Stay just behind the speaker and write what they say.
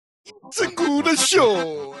Segura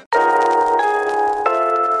Show.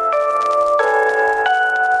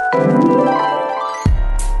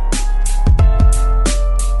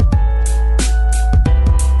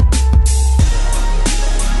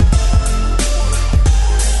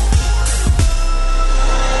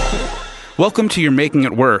 Welcome to You're Making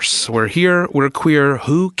It Worse. We're here, we're queer,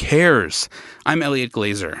 who cares? I'm Elliot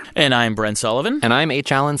Glazer. And I'm Brent Sullivan. And I'm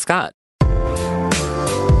H. Alan Scott.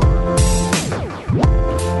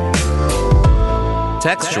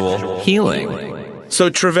 Textual healing. So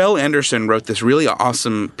Tre'vell Anderson wrote this really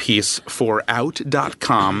awesome piece for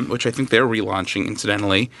Out.com, which I think they're relaunching,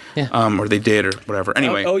 incidentally. Yeah. Or they did, or whatever.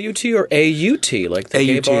 Anyway. O-U-T or A-U-T, like the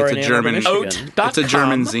gay AUT, bar it's in a Ann German. Arbor, Michigan. It's a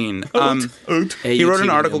German zine. He wrote an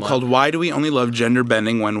article called "Why Do We Only Love Gender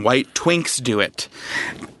Bending When White Twinks Do It?"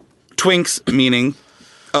 Twinks meaning,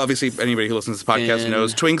 obviously, anybody who listens to this podcast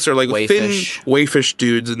knows twinks are like wayfish. thin, wayfish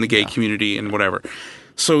dudes in the gay community and whatever.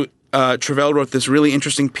 So Tre'vell wrote this really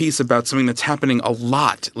interesting piece about something that's happening a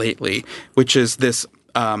lot lately, which is this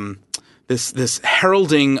this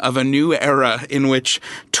heralding of a new era in which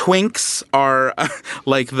twinks are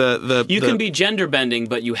like the You can be gender bending,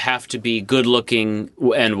 but you have to be good looking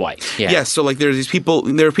and white. Yeah. Yes, so like there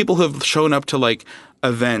are people who have shown up to like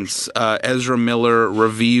events, Ezra Miller,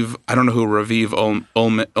 Raviv, I don't know who Raviv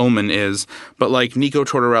Ullman is, but like Nico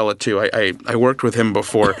Tortorella too. I worked with him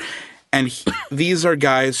before. And these are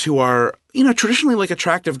guys who are, traditionally like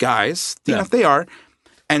attractive guys. They are.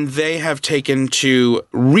 And they have taken to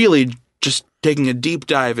really just taking a deep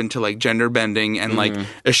dive into like gender bending and like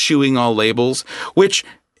eschewing all labels, which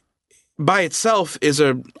by itself is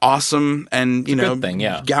a awesome and, good thing,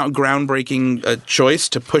 yeah. groundbreaking choice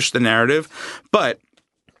to push the narrative. But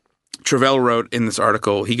Tre'vell wrote in this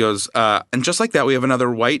article, he goes, and just like that, we have another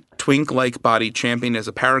white, twink-like body championed as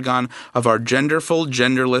a paragon of our genderful,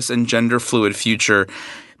 genderless, and gender-fluid future.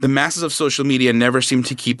 The masses of social media never seem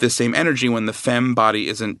to keep the same energy when the femme body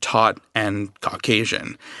isn't taut and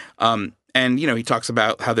Caucasian. And, he talks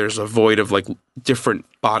about how there's a void of, like, different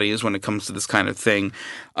bodies when it comes to this kind of thing.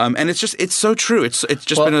 And it's so true. It's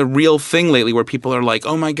just been a real thing lately where people are like,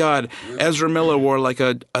 oh, my God, Ezra Miller wore, like,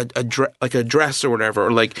 a dress or whatever.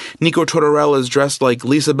 Or, like, Nico Tortorella's dressed like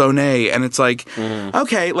Lisa Bonet. And it's like,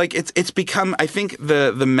 okay, like, it's become – I think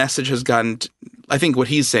the message has gotten – I think what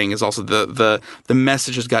he's saying is also the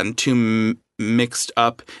message has gotten too mixed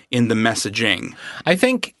up in the messaging. I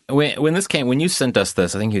think when you sent us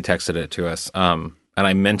this, I think you texted it to us, and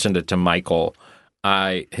I mentioned it to Michael.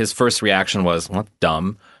 His first reaction was, "What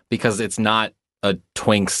dumb?" Because it's not a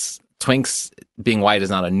twinks. Twinks being white is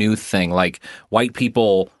not a new thing. Like white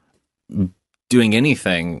people doing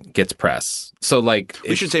anything gets press. So like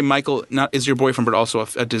we should say Michael is your boyfriend, but also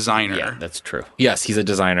a designer. Yeah, that's true. Yes, he's a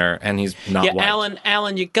designer, and he's not white.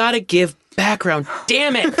 Alan, you gotta give background.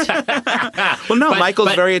 Damn it! Well, no,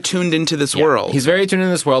 Michael's very attuned into this world. He's very attuned in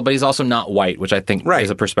this world, but he's also not white, which I think Right.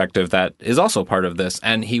 is a perspective that is also part of this.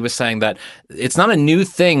 And he was saying that it's not a new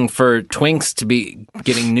thing for twinks to be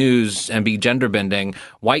getting news and be gender bending.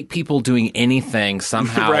 White people doing anything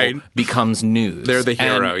somehow Right. becomes news. They're the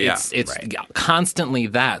hero, and yeah. It's constantly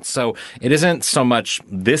that. So it isn't so much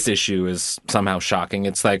this issue is somehow shocking.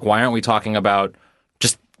 It's like, why aren't we talking about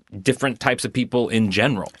just different types of people in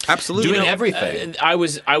general? Absolutely. Doing everything. I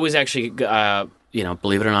was actually,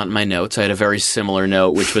 believe it or not, in my notes, I had a very similar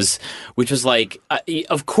note, which was like,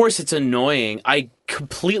 of course it's annoying. I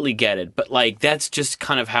completely get it, but like that's just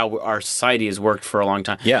kind of how our society has worked for a long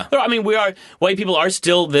time. Yeah. I mean, white people are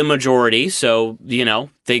still the majority, so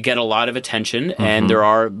they get a lot of attention, and there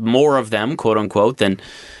are more of them, quote unquote, than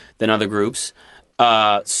other groups.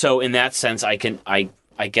 So in that sense, I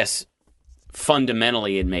guess.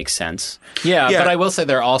 Fundamentally, it makes sense. Yeah, but I will say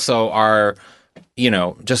there also are,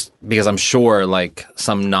 just because I'm sure like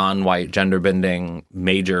some non-white gender bending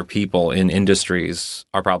major people in industries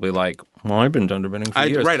are probably like, well, I've been gender bending for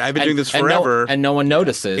years. Right, I've been doing this forever. And no one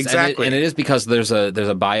notices. Exactly. And it is because there's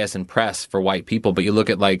a bias in press for white people. But you look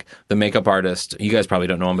at like the makeup artist, you guys probably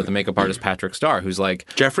don't know him, but the makeup artist Patrick Starr, who's like...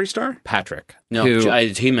 Jeffree Star? Patrick. No,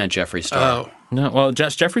 he meant Jeffree Star. Oh. No, well,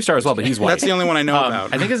 Jeffree Star as well, but he's white. That's the only one I know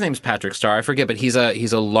about. I think his name's Patrick Starr. I forget, but he's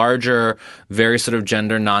a larger, very sort of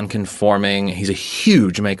gender non-conforming. He's a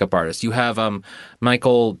huge makeup artist. You have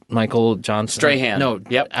Michael Johnson. Strahan. No,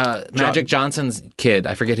 yep. Magic Johnson's kid.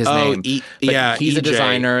 I forget his name. But he's a EJ.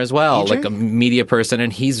 designer as well, EJ? like a media person,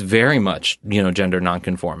 and he's very much gender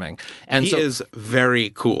non-conforming. And He is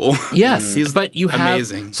very cool. Yes, He's but you have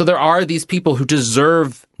amazing. So there are these people who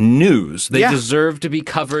deserve news. They Yeah. deserve to be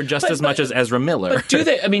covered just as much as Ezra Miller. But do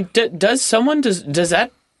they? I mean, does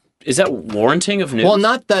that is that warranting of news? Well,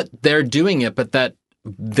 not that they're doing it, but that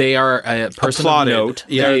they are a person Applauded. of note.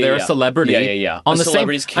 Yeah, They're a celebrity. Yeah. On A the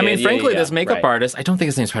celebrity's same. I mean, kid. frankly, Yeah. this makeup Right. artist. I don't think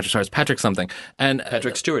his name's Patrick Stewart. It's Patrick something. And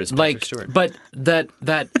Patrick Stewart is Patrick like, Stewart. but that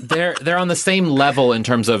they're on the same level in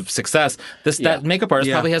terms of success. That makeup artist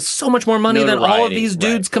Yeah. probably has so much more money than all of Notoriety. these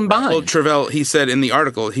dudes combined. Well, Travell, he said in the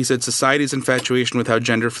article, he said society's infatuation with how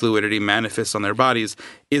gender fluidity manifests on their bodies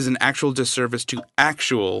is an actual disservice to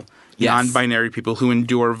actual non-binary people who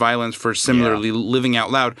endure violence for similarly living out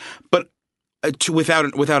loud. But without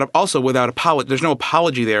apology, there's no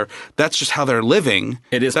apology there. That's just how they're living.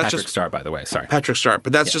 it is that's Patrick just Starr, by the way. Sorry. Patrick Starr,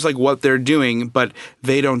 but that's just like what they're doing. But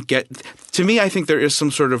they don't get. To me, I think there is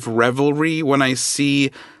some sort of revelry when I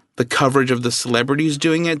see the coverage of the celebrities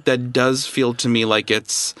doing it. That does feel to me like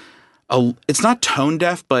it's not tone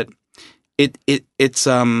deaf, but it's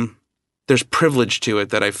there's privilege to it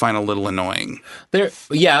that I find a little annoying.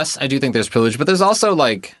 Yes, I do think there's privilege, but there's also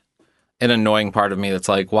like an annoying part of me that's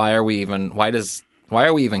like, why are we even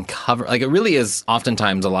cover, like, it really is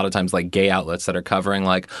oftentimes, a lot of times, like, gay outlets that are covering,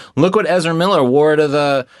 like, look what Ezra Miller wore to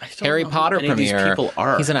the Harry Potter any of these premiere. people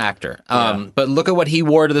are. He's an actor. But look at what he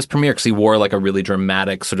wore to this premiere, because he wore like a really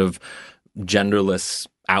dramatic sort of genderless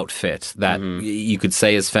outfit that you could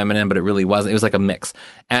say is feminine, but it really wasn't. It was like a mix.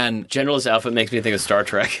 And General's outfit makes me think of Star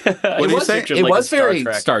Trek. What do you say? it was very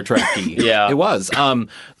Star Trek-y. Yeah. It was.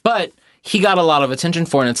 But he got a lot of attention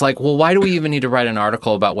for it, and it's like, well, why do we even need to write an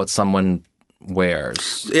article about what someone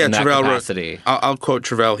wears in that Travell capacity? wrote, I'll quote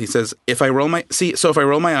Travell. He says, if I roll my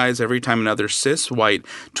eyes every time another cis, white,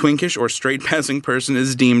 twinkish, or straight-passing person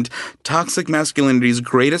is deemed toxic masculinity's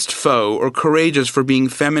greatest foe or courageous for being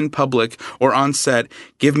femme in public or on set,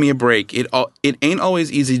 give me a break. It ain't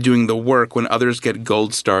always easy doing the work when others get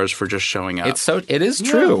gold stars for just showing up. It is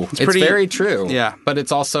true. It's very true. Yeah. But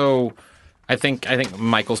it's also, I think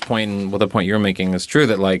Michael's point, and the point you're making is true,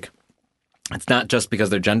 that like, it's not just because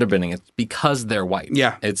they're gender bending; it's because they're white.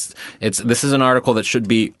 Yeah, it's. This is an article that should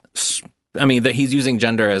be. I mean, that he's using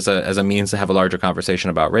gender as a means to have a larger conversation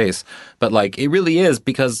about race, but like, it really is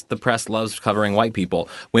because the press loves covering white people.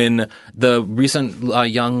 When the recent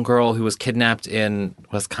young girl who was kidnapped in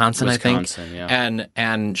Wisconsin, I think, yeah.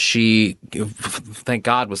 and she, thank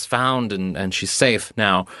God, was found and she's safe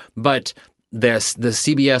now, but the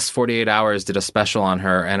CBS 48 Hours did a special on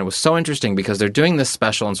her, and it was so interesting because they're doing this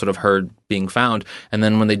special on sort of her being found, and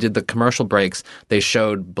then when they did the commercial breaks, they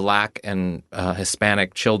showed Black and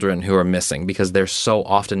Hispanic children who are missing because they're so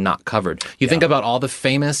often not covered. You think about all the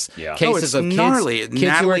famous cases of gnarly. kids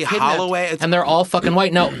Natalie who are kidnapped, Holloway, and they're all fucking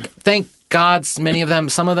white. No, thank God, some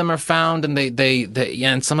of them are found, and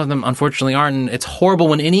and some of them unfortunately aren't. And it's horrible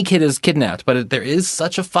when any kid is kidnapped, but there is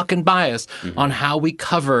such a fucking bias on how we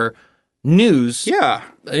cover news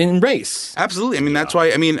in race. Absolutely. I mean, that's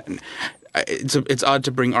why, I mean, it's odd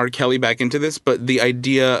to bring R. Kelly back into this, but the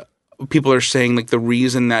idea, people are saying, like, the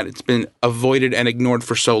reason that it's been avoided and ignored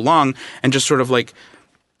for so long and just sort of like,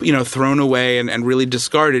 you know, thrown away and really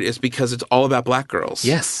discarded is because it's all about Black girls.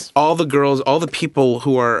 Yes. All the girls, all the people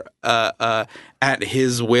who are at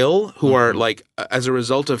his will, who are like, as a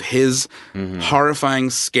result of his horrifying,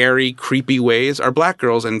 scary, creepy ways, are Black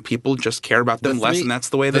girls, and people just care about them less, and that's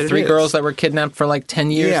the way that it is. The three girls that were kidnapped for like 10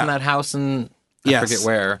 years in that house in, I forget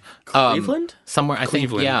where. Cleveland? Somewhere, I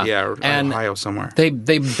think. Yeah, or and Ohio somewhere. They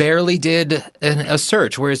barely did a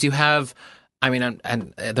search, whereas you have... I mean,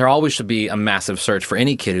 and there always should be a massive search for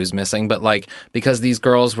any kid who's missing, but like, because these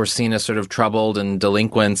girls were seen as sort of troubled and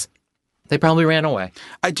delinquents, they probably ran away.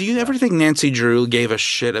 Do you ever think Nancy Drew gave a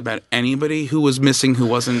shit about anybody who was missing who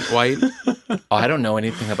wasn't white? I don't know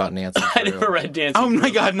anything about Nancy Drew. I never read Nancy Oh my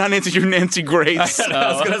God, not Nancy Drew, Nancy Grace.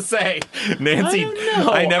 I was going to say, Nancy.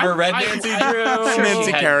 I never read Nancy Drew.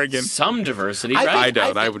 Nancy Kerrigan. Some diversity, I right?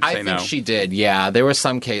 don't. I would say I no. think she did. Yeah, there was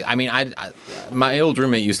some case. I mean, my old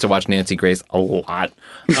roommate used to watch Nancy Grace a lot.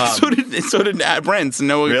 So did Brent's.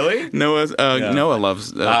 Noah. Really? Noah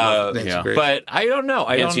loves Nancy Grace. But I don't know.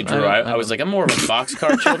 Nancy Drew. I was like, I'm more of a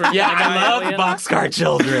Boxcar Children. Yeah, kind of I love alien. Boxcar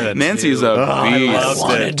Children. Nancy's a I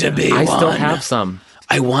wanted to be I still one. have some.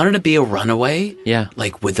 I wanted to be a runaway. Yeah.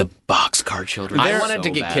 Like with the Boxcar Children. I wanted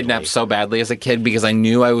to get kidnapped so badly as a kid because I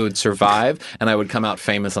knew I would survive and I would come out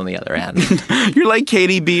famous on the other end. You're like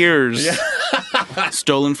Katie Beers.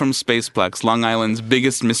 Stolen from Spaceplex, Long Island's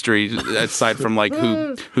biggest mystery, aside from like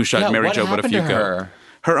who shot Mary Jo Buttafuoco.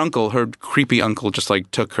 Her uncle, her creepy uncle, just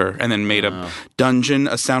like took her and then made a dungeon,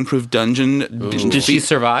 a soundproof dungeon. Did she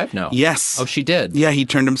survive? No. Yes. Oh, she did? Yeah, he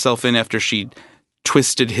turned himself in after she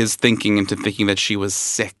twisted his thinking into thinking that she was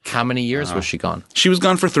sick. How many years was she gone? She was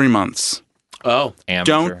gone for 3 months. Oh.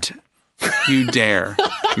 Amateur. Don't you dare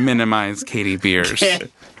minimize Katie Beers.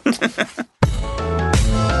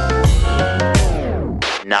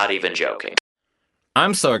 Not even joking.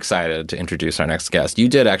 I'm so excited to introduce our next guest. You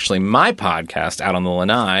did actually my podcast out on the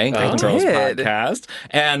Lanai, Golden Girls did. podcast.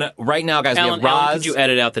 And right now, guys, Alan, we have Roz. Alan, could you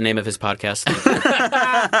edit out the name of his podcast? We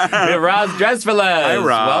have Roz Dresfeles. Hi, Roz.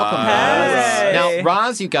 Welcome, Roz. Hey. Now,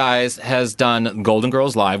 Roz, you guys, has done Golden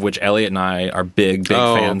Girls Live, which Elliot and I are big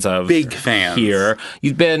fans of. Big fans. Here.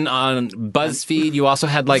 You've been on BuzzFeed. You also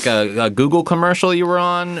had like a Google commercial you were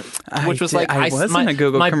on, which was did. like... I was in a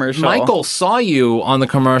Google commercial. Michael saw you on the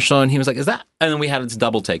commercial, and he was like, is that... And then we had its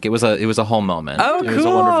double take. It was a whole moment. Oh, It was a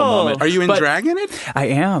wonderful cool. moment. Are you in But- drag in it? I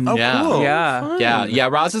am. Oh, Yeah. cool. Yeah. Yeah.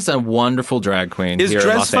 Roz is a wonderful drag queen Is here in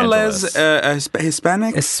Los Dresfeles Angeles.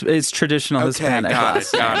 Hispanic? It's traditional Okay, Hispanic. got it.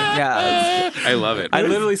 Yeah. I love it. I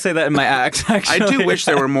literally say that in my act, I actually. do wish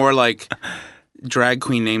there were more like drag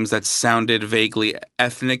queen names that sounded vaguely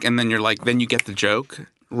ethnic, and then you're like, then you get the joke.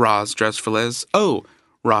 Roz Dress for Les. Oh,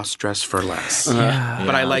 Ross Dress for Less.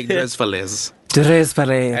 But I like Dress for Les.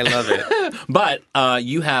 I love it. But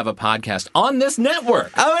you have a podcast on this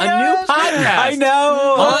network. Oh, a yeah. new podcast. I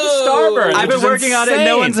know. On Starburst. I've which been is working on it. insane.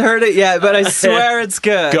 No one's heard it yet, but I swear it's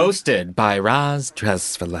good. Ghosted by Roz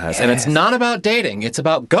Dresfeles. And it's not about dating, it's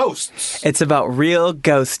about ghosts. It's about real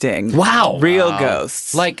ghosting. Wow. Real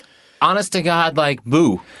ghosts. Like, honest to God, like,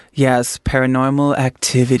 boo. Yes, paranormal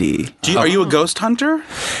activity. Are you a ghost hunter?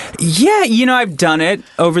 Yeah, I've done it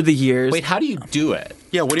over the years. Wait, how do you do it?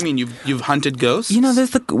 Yeah, what do you mean? You've hunted ghosts? There's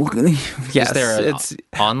the yes. Is there an it's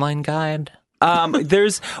online guide?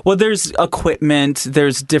 there's equipment.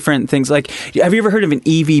 There's different things. Like, have you ever heard of an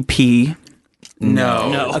EVP?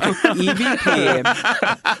 No.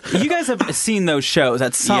 EVP. You guys have seen those shows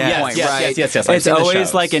at some Yes, point, yes, right? yes. I've It's seen the always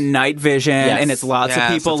shows. like in night vision, and it's lots Yes,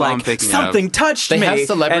 of people that's all I'm like thinking of. something touched They me. have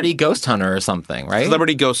Celebrity And Ghost Hunter or something, right?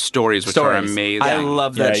 Celebrity ghost stories, which are Stories. amazing. I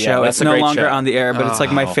love that Yeah, show. that's It's a no great longer show. on the air, but it's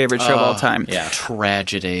like my favorite show of all time. Yeah.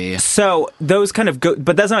 Tragedy. So those kind of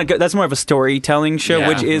but that's not that's more of a storytelling show, Yeah.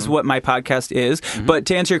 which is what my podcast is. But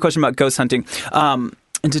to answer your question about ghost hunting,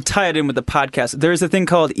 and to tie it in with the podcast, there is a thing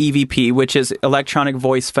called EVP, which is electronic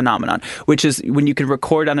voice phenomenon, which is when you can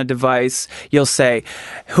record on a device, you'll say,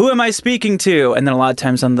 "Who am I speaking to?" And then a lot of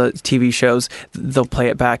times on the TV shows, they'll play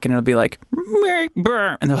it back and it'll be like,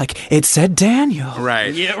 and they're like, "It said Daniel."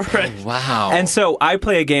 Right. Yeah, right. Wow. And so I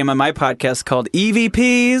play a game on my podcast called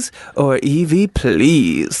EVPs or EV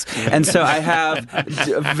Please. And so I have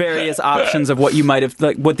various options of what you might have,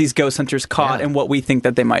 like what these ghost hunters caught and what we think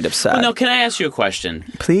that they might have said. Well, now, can I ask you a question?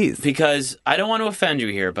 Please. Because I don't want to offend you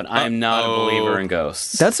here, but I am not a believer in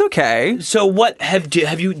ghosts. That's okay. So what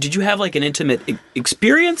did you have like an intimate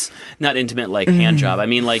experience? Not intimate like hand job. I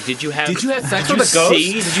mean, like did you have sex did with you a ghost?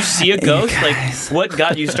 Did you see a ghost? Like what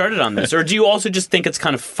got you started on this? Or do you also just think it's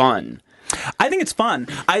kind of fun? I think it's fun.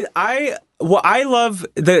 I love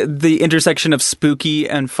the intersection of spooky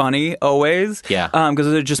and funny always. Yeah. Because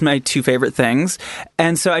those are just my two favorite things.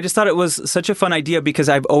 And so I just thought it was such a fun idea because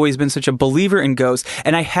I've always been such a believer in ghosts.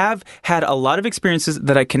 And I have had a lot of experiences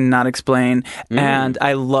that I cannot explain. And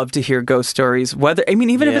I love to hear ghost stories. Even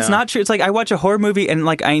if it's not true, it's like I watch a horror movie and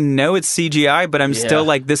like I know it's CGI, but I'm still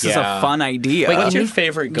like, this is a fun idea. Wait, What's your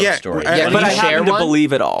favorite ghost Yeah, story? I- but you I share happen to one?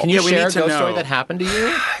 believe it all. Can you Yeah, we share a need to ghost know. story that happened to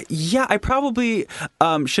you? Yeah, I probably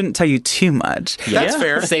shouldn't tell you too much. That's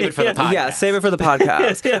fair. Save it for the podcast. Yeah, save it for the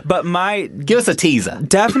podcast. But Give us a teaser.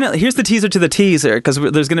 definitely, here's the teaser to the teaser because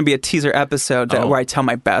there's going to be a teaser episode where I tell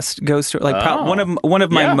my best ghost story, like one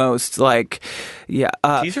of my most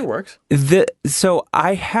Teaser works. So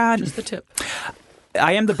I had Just the tip.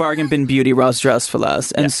 I am the bargain bin beauty, Roz Dress for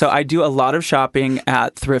Less. And so I do a lot of shopping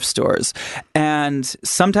at thrift stores. And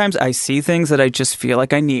sometimes I see things that I just feel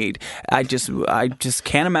like I need. I just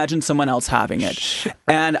can't imagine someone else having it.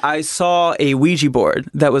 And I saw a Ouija board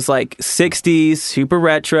that was like 60s, super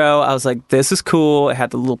retro. I was like, this is cool. It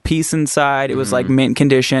had the little piece inside. It was like mint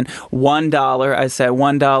condition. $1. I said,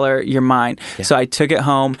 $1, you're mine. So I took it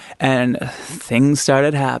home and things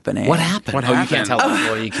started happening. What happened? What You happened? can't tell us.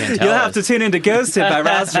 Well, you can't tell You'll us. have to tune into Ghosted by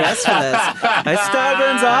Roz Dress for this. By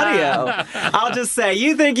Starburns Audio. I'll just say,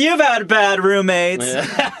 you think you've had bad roommates.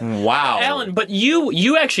 Wow. Alan, but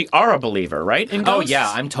you actually are a believer, right? In Oh, ghosts? yeah.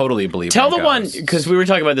 I'm totally believing Tell in the one ghosts. because we were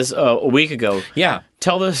talking about this a week ago. Yeah.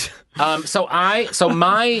 Tell this. I'm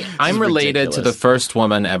related ridiculous. to the first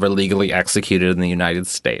woman ever legally executed in the United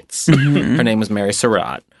States. Her name was Mary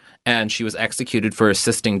Surratt, and she was executed for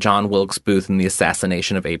assisting John Wilkes Booth in the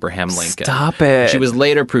assassination of Abraham Lincoln. Stop it. She was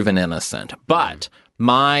later proven innocent, but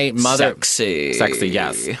My mother... Sexy,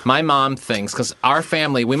 yes. My mom thinks, because our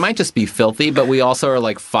family, we might just be filthy, but we also are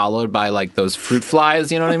like followed by like those fruit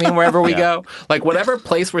flies, you know what I mean, wherever we go. Like whatever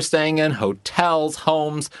place we're staying in, hotels,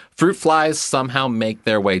 homes, fruit flies somehow make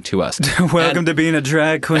their way to us. Welcome to being a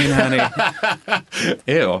drag queen, honey.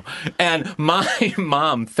 Ew. And my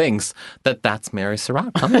mom thinks that that's Mary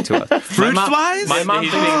Surratt coming to us. Fruit flies? My mom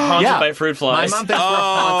He's thinks, being haunted by fruit flies. My mom thinks we're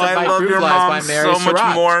haunted I by love fruit your flies mom by Mary so much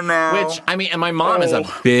Surratt. more now. Which, I mean, and my mom is a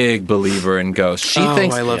big believer in ghosts. She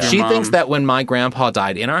thinks I love your she mom. thinks that when my grandpa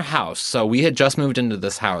died in our house, so we had just moved into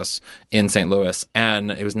this house in St. Louis, and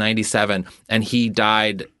it was 97, and he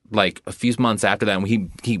died like a few months after that, and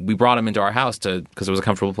we brought him into our house because it was a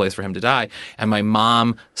comfortable place for him to die. And my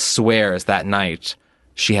mom swears that night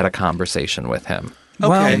she had a conversation with him.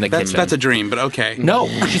 Okay, in the that's kitchen. a dream, but okay. No,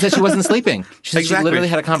 she said she wasn't sleeping. She said Exactly. she literally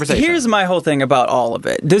had a conversation. Here's my whole thing about all of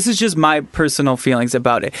it. This is just my personal feelings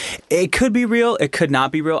about it. It could be real. It could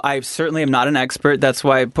not be real. I certainly am not an expert. That's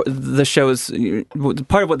why the show is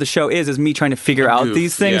part of what the show is me trying to figure out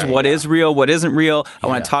these things. Yeah. What is real? What isn't real? I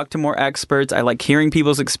want to talk to more experts. I like hearing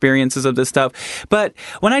people's experiences of this stuff. But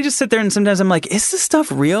when I just sit there and sometimes I'm like, is this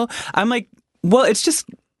stuff real? I'm like, well,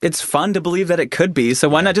 it's fun to believe that it could be, so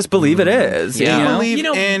why not just believe it is? Yeah. You know? Believe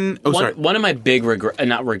in... Oh, sorry. one of my big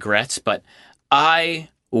not regrets, but I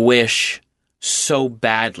wish so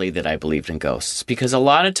badly that I believed in ghosts, because a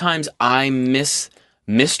lot of times I miss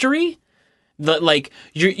mystery.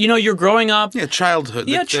 You're growing up. Yeah, childhood.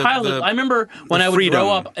 Yeah, childhood. I remember when I would freedom.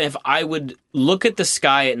 grow up, if I would look at the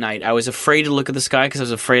sky at night, I was afraid to look at the sky because I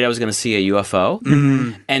was afraid I was going to see a UFO.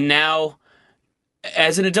 Mm-hmm. And now,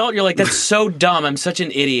 as an adult, you're like, that's so dumb. I'm such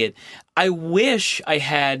an idiot. I wish I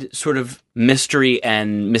had sort of mystery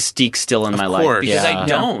and mystique still in my life, because I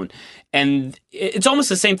don't. And it's almost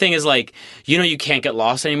the same thing as like, you can't get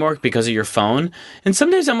lost anymore because of your phone. And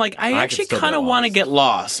sometimes I'm like, I actually kind of want to get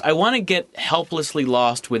lost. I want to get helplessly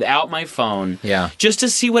lost without my phone. Yeah. Just to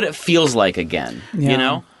see what it feels like again. You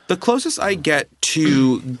know? The closest I get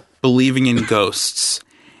to believing in ghosts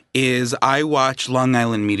is I watch Long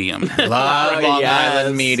Island Medium. Long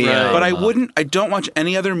Island Medium. right. But I don't watch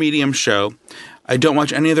any other medium show. I don't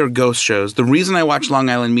watch any other ghost shows. The reason I watch Long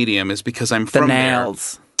Island Medium is because I'm The from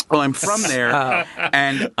nails. there. Well, I'm from there,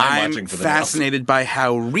 and I'm watching for the fascinated by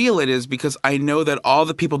how real it is, because I know that all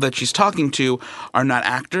the people that she's talking to are not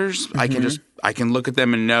actors. I can look at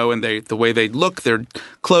them and know, and the way they look, their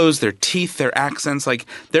clothes, their teeth, their accents, like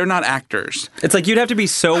they're not actors. It's like you'd have to be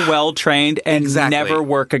so well trained and Exactly. never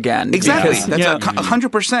work again. Exactly. Because, That's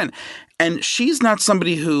 100%. And she's not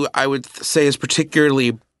somebody who I would say is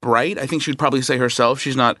particularly bright. I think she would probably say herself she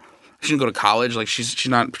didn't go to college. Like she's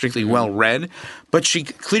not particularly well read, but she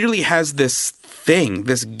clearly has this thing,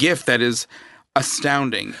 this gift that is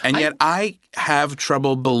astounding. And yet I have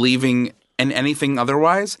trouble believing in anything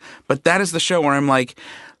otherwise. But that is the show where I'm like,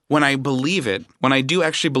 when I believe it, when I do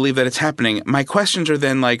actually believe that it's happening, my questions are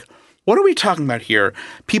then like, what are we talking about here?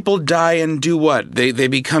 People die and do what? They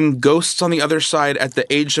become ghosts on the other side at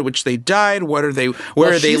the age at which they died. What are they?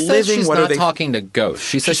 Where are they living? She's What not are they talking to ghosts.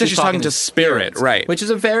 She says she's talking to spirit, right? Which is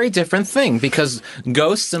a very different thing, because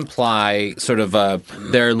ghosts imply sort of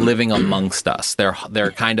they're living amongst us. They're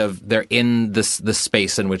in the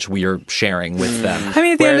space in which we are sharing with them. I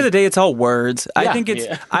mean, at the end of the day, it's all words. Yeah.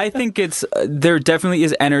 I think it's there definitely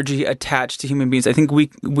is energy attached to human beings. I think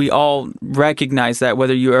we all recognize that,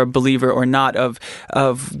 whether you are a believer or not of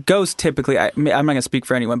ghosts. Typically, I'm not going to speak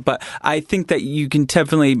for anyone, but I think that you can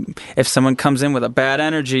definitely, if someone comes in with a bad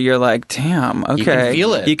energy, you're like, damn, okay, you can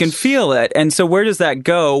feel it. You can feel it. And so, where does that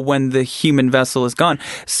go when the human vessel is gone?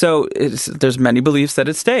 So there's many beliefs that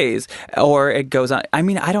it stays or it goes on. I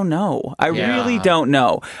mean, I don't know. I really don't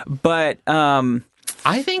know, but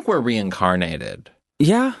I think we're reincarnated.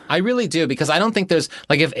 yeah. I really do, because I don't think there's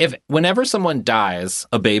like if whenever someone dies,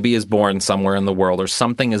 a baby is born somewhere in the world or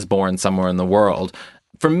something is born somewhere in the world.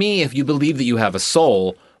 For me, if you believe that you have a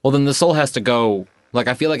soul, well, then the soul has to go. Like,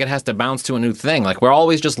 I feel like it has to bounce to a new thing. Like, we're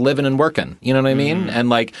always just living and working. You know what I mean? And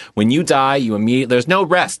like when you die, you immediately there's no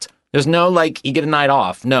rest. There's no like you get a night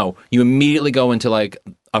off. No, you immediately go into like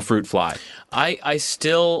a fruit fly. I used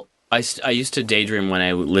to daydream when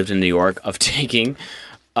I lived in New York of taking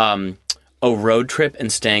a road trip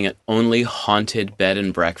and staying at only haunted bed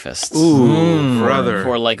and breakfasts. Ooh, brother.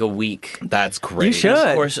 For like a week. That's great. You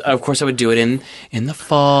should. Of course, I would do it in the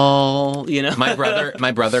fall. My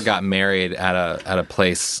brother got married at a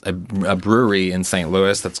place, a brewery in St.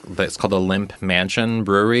 Louis. That's called the Limp Mansion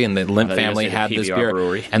Brewery, and the Limp I thought you were family gonna say had the this PBR beer,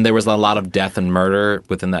 brewery. and there was a lot of death and murder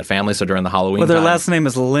within that family. So during the Halloween, Well, their time, last name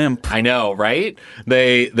is Limp. I know, right?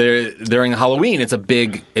 They're during Halloween. It's a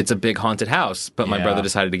big haunted house. But my Yeah. brother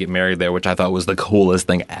decided to get married there, which I thought was the coolest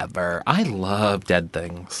thing ever. I love dead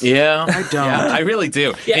things. Yeah. I don't. Yeah, I really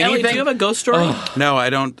do. Yeah, Ellie, do you have a ghost story? No, I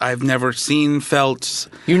don't. I've never seen, felt.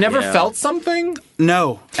 You never Yeah. felt something?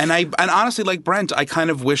 No, and honestly, like Brent, I kind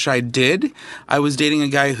of wish I did. I was dating a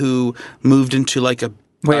guy who moved into like a.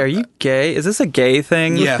 Wait, are you gay? Is this a gay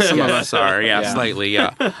thing? Yeah, some of us are. Yeah, Yeah. slightly.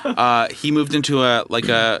 Yeah. He moved into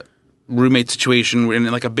a roommate situation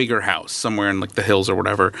in like a bigger house somewhere in like the hills or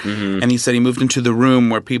whatever, and he said he moved into the room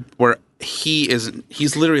where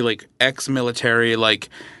he's literally like ex-military, like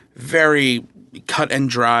very cut and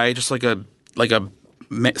dry, just like a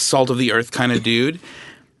salt of the earth kind of dude.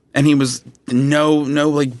 And he was no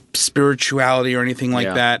like spirituality or anything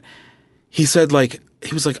like that. He said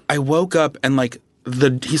he was like, I woke up and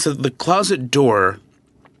he said the closet door,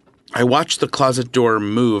 I watched the closet door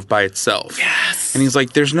move by itself. Yes. And he's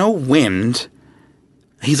like, there's no wind.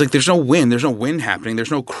 He's like, there's no wind. There's no wind happening.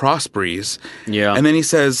 There's no cross breeze. Yeah. And then he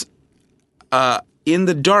says, in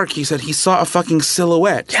the dark, he said he saw a fucking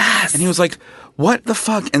silhouette. Yes. And he was like, what the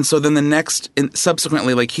fuck? And so then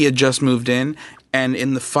subsequently, like he had just moved in, and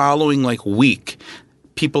in the following like week,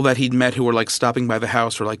 people that he'd met who were like stopping by the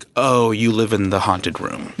house were like, "Oh, you live in the haunted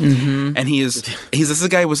room." Mm-hmm. And this is a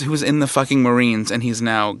guy who was in the fucking Marines, and he's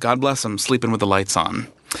now, God bless him, sleeping with the lights on.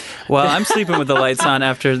 Well, I'm sleeping with the lights on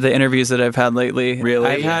after the interviews that I've had lately. Really?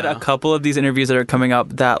 I've had a couple of these interviews that are coming up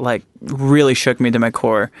that like really shook me to my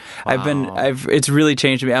core. It's really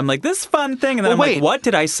changed me. I'm like, this fun thing, and then Well, I'm wait. like, what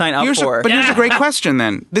did I sign up for? Here's a great question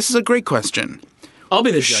then. This is a great question. I'll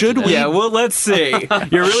be the judge. Should of that. we- Yeah, well, let's see.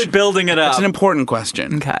 You're really building it up. It's an important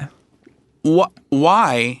question. Okay.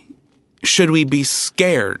 Why should we be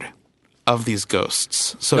scared of these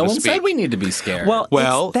ghosts, so No to one speak? said we need to be scared. Well,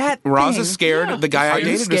 it's that Roz thing. is scared. The guy I you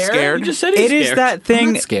dated was scared? scared. You just said he's It is scared. that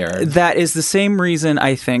thing not scared. that is the same reason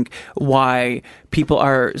I think why people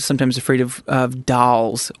are sometimes afraid of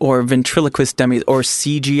dolls or ventriloquist dummies or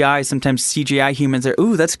CGI. Sometimes CGI humans are,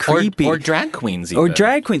 ooh, that's creepy. or drag queens even. Or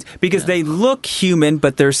drag queens, because they look human,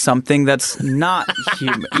 but there's something that's not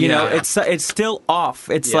human. You know, it's still off.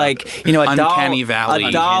 It's like, you know, Uncanny Valley.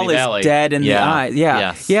 A doll Uncanny is Valley. dead in the Yeah. eye. Yeah,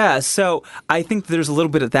 Yes. yeah. So I think there's a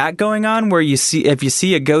little bit of that going on, where if you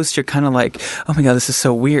see a ghost, you're kind of like, oh my god, this is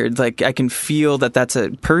so weird. Like I can feel that that's a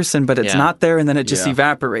person, but it's Yeah. not there, and then it just Yeah.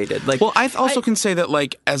 evaporated. Like, Well, I also can say that,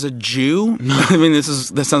 like, as a Jew, I mean, this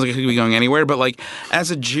sounds like it could be going anywhere, but like, as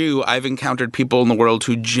a Jew, I've encountered people in the world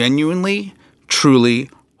who genuinely, truly,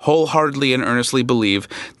 wholeheartedly, and earnestly believe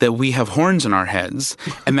that we have horns in our heads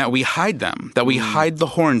and that we hide them, that we hide the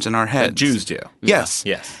horns in our heads. Jews do. Yes.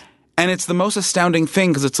 Yes. And it's the most astounding thing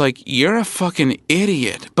because it's like, you're a fucking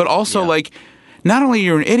idiot. But also, like, not only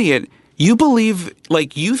you're an idiot, you believe,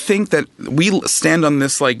 like, you think that we stand on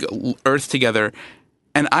this, like, earth together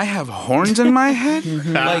and I have horns in my head?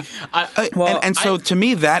 Like, so to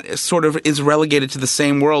me, that sort of is relegated to the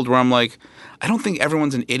same world where I'm like, I don't think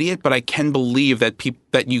everyone's an idiot, but I can believe that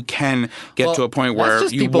that you can get to a point that's where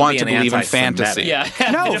just you people want to being believe in anti-Semitic. fantasy.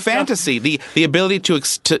 Yeah. No, fantasy. The ability to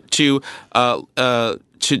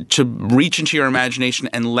reach into your imagination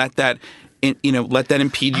and let that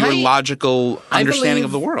impede your logical understanding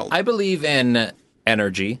of the world. I believe in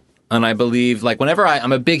energy. And I believe, like, whenever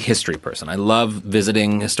I'm a big history person. I love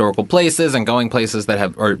visiting historical places and going places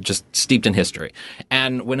that are just steeped in history.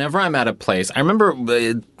 And whenever I'm at a place, I remember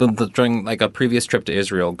during, like, a previous trip to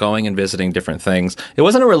Israel, going and visiting different things. It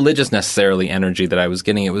wasn't a religious necessarily energy that I was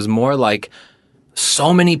getting. It was more like,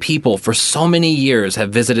 so many people for so many years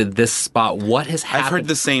have visited this spot. What has happened? I've heard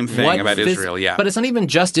the same thing about Israel, yeah. But it's not even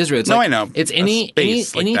just Israel. It's I know. It's A any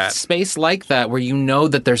space like that. space like that where you know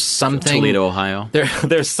that there's something Toledo, Ohio.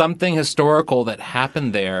 There's something historical that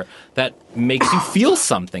happened there that makes you feel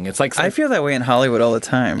something. It's like I feel that way in Hollywood all the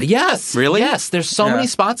time. yes, Really? yes. There's so many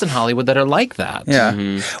spots in Hollywood that are like that.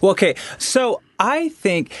 Yeah. Well, okay. So I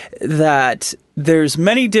think that there's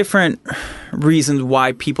many different reasons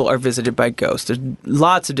why people are visited by ghosts. There's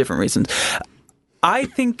lots of different reasons. I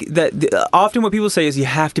think that often what people say is you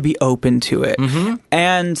have to be open to it.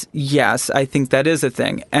 And yes, I think that is a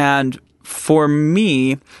thing. And for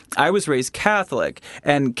me, I was raised Catholic,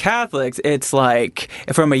 and Catholics, it's like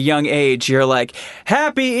from a young age, you're like,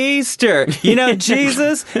 Happy Easter! You know,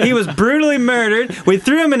 Jesus, he was brutally murdered. We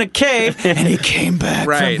threw him in a cave, and he came back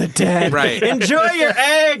Right. from the dead. Right. Enjoy your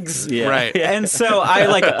eggs! Right. And so I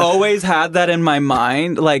like always had that in my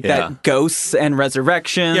mind, like that ghosts and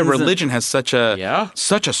resurrections. Yeah, religion has such a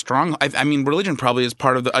strong. I mean, religion probably is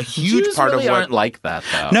part of a huge Jews part really of what. aren't like that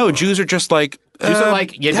though. No, Jews are just like. Jews are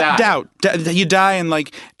like, you die. Doubt. You die,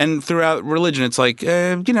 and throughout religion, it's like,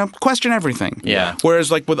 question everything. Yeah. Whereas,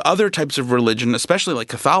 like, with other types of religion, especially like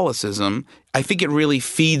Catholicism, I think it really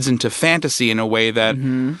feeds into fantasy in a way that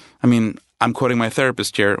I mean, I'm quoting my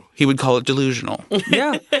therapist here. He would call it delusional.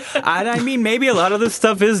 Yeah. And I mean, maybe a lot of this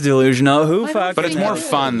stuff is delusional. Who fucking But it's more knows?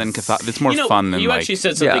 fun than it's more fun than you like. actually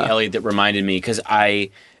said something, Yeah. Elliot, that reminded me because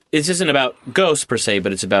this isn't about ghosts per se,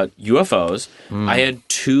 but it's about UFOs. I had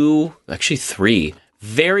three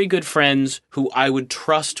very good friends who I would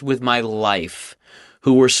trust with my life,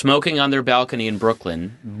 who were smoking on their balcony in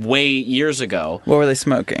Brooklyn years ago. What were they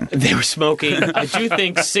smoking? They were smoking, I do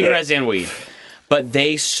think, cigarettes and weed, but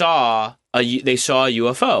they saw a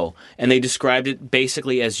UFO, and they described it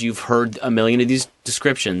basically as you've heard a million of these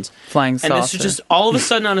descriptions. Flying And this saucer. is just all of a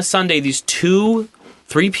sudden on a Sunday, these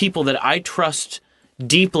 2-3 people that I trust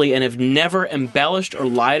deeply and have never embellished or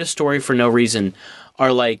lied a story for no reason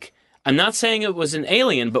are like, I'm not saying it was an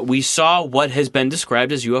alien, but we saw what has been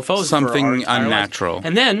described as UFOs. for our Something entire unnatural. lives.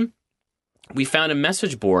 And then we found a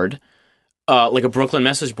message board, like a Brooklyn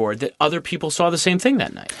message board, that other people saw the same thing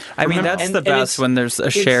that night. I mean, that's And- the and best it's- when there's a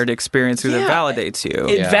shared experience that yeah. validates you.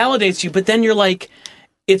 It validates you, but then you're like,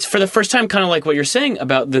 it's for the first time kind of like what you're saying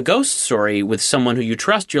about the ghost story with someone who you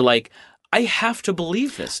trust. You're like, I have to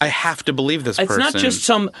believe this. I have to believe this It's person. not just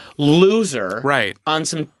some loser Right. on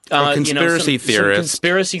some conspiracy some theorist.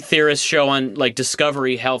 conspiracy theorist show on like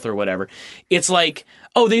Discovery Health or whatever. It's like,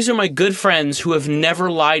 oh, these are my good friends who have never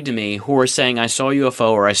lied to me, who are saying I saw a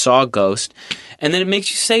UFO or I saw a ghost, and then it makes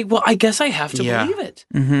you say, well, I guess I have to Yeah. believe it.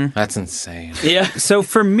 That's insane. Yeah. So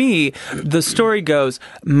for me, the story goes,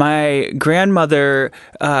 my grandmother,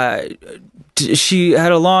 she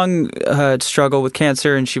had a long struggle with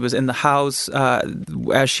cancer, and she was in the house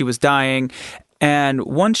as she was dying. And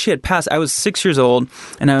once she had passed, I was 6 years old,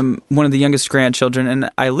 and I'm one of the youngest grandchildren, and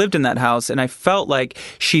I lived in that house, and I felt like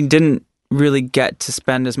she didn't really get to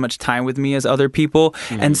spend as much time with me as other people.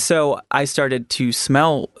 And so I started to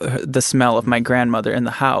smell the smell of my grandmother in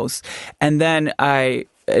the house. And then I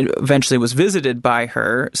eventually was visited by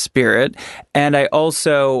her spirit. And I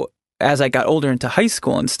also, as I got older into high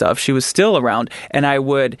school and stuff, she was still around, and I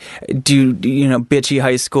would do, bitchy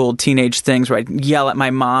high school teenage things where I'd yell at my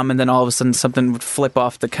mom, and then all of a sudden something would flip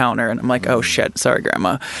off the counter, and I'm like, oh shit, sorry,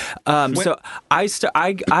 grandma. So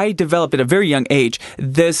I developed at a very young age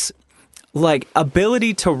this like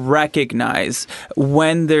ability to recognize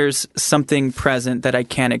when there's something present that I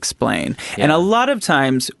can't explain. And a lot of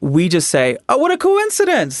times we just say, oh, what a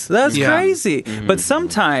coincidence. That's crazy. But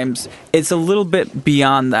sometimes it's a little bit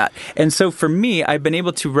beyond that. And so for me, I've been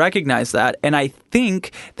able to recognize that. And I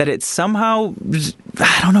think that it's somehow,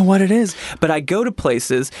 I don't know what it is, but I go to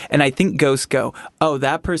places and I think ghosts go, oh,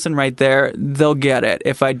 that person right there, they'll get it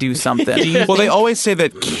if I do something. Well, they always say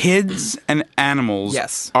that kids and animals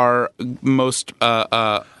Yes. are most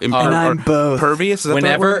And I'm both. pervious. Is that the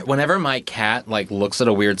right word? Whenever my cat like looks at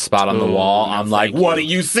a weird spot on the wall, I'm like, "What do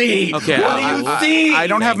you see? Okay, What do you see?" I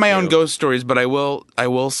don't have Thank my own you. ghost stories, but I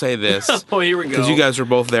will say this Oh, here we go. because you guys were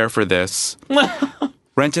both there for this.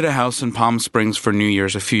 Rented a house in Palm Springs for New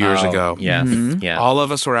Year's a few years ago. Yes, yeah. All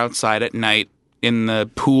of us were outside at night in the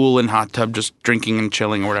pool and hot tub, just drinking and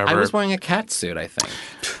chilling or whatever. I was wearing a cat suit, I think.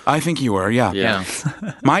 I think you were, yeah. Yeah.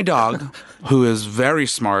 My dog, who is very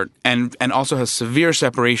smart and also has severe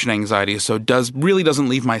separation anxiety, so really doesn't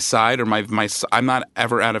leave my side or I'm not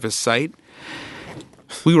ever out of his sight.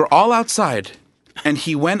 We were all outside, and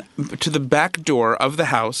he went to the back door of the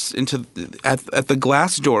house at the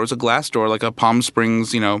glass door. It was a glass door, like a Palm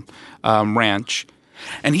Springs, ranch,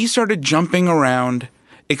 and he started jumping around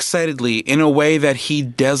excitedly in a way that he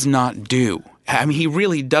does not do. I mean, he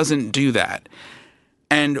really doesn't do that.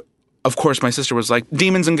 And of course, my sister was like,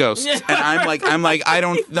 demons and ghosts. And I'm like, I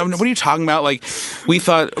don't know. What are you talking about? Like, we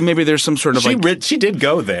thought maybe there's some sort of She did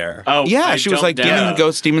go there. Oh, yeah, she was like, doubt.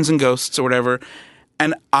 demons and ghosts or whatever.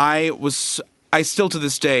 And I still to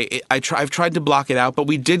this day, I've tried to block it out, but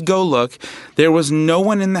we did go look. There was no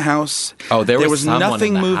one in the house. Oh, there was someone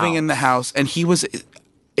nothing in the moving in the house. And he was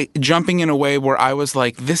jumping in a way where I was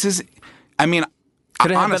like, this is, I mean, Could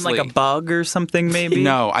it have honestly, been like a bug or something, maybe?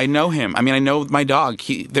 No, I know him. I mean, I know my dog.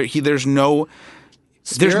 There's no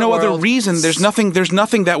other world. reason. There's nothing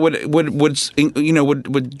that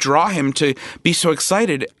would draw him to be so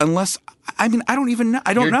excited unless, I mean, I don't even know.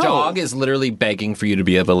 I don't Your know. dog is literally begging for you to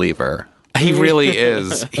be a believer. He really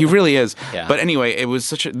is. He really is. Yeah. But anyway, it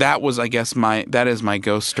was I guess that is my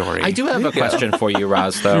ghost story. I do have a question for you,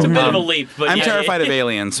 Roz, though. It's a bit of a leap, but I'm yeah, terrified of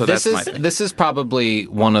aliens, so that's my thing. This is probably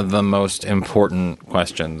one of the most important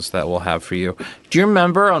questions that we'll have for you. Do you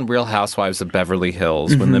remember on Real Housewives of Beverly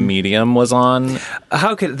Hills when the medium was on?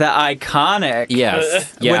 How could the iconic?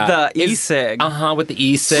 Yes. Yeah. With the e-cig. With the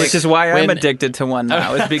e-cig. Which is why I'm addicted to one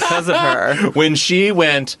now. It's because of her. When she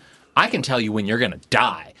went, I can tell you when you're going to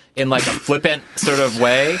die, in like a flippant sort of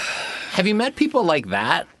way. Have you met people like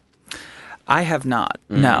that? I have not.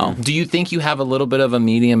 No. Do you think you have a little bit of a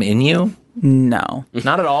medium in you? No.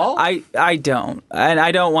 Not at all? I don't. And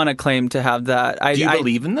I don't want to claim to have that. Do you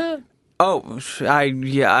believe in that?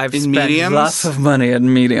 I've In spent mediums? lots of money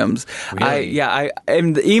on mediums. Really?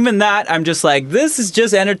 And even that, I'm just like, this is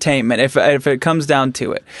just entertainment. If it comes down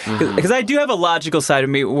to it, because I do have a logical side of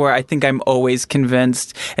me where I think I'm always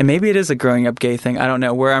convinced, and maybe it is a growing up gay thing. I don't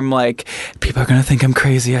know. Where I'm like, people are gonna think I'm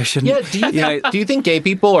crazy. I shouldn't. Yeah. Do you think gay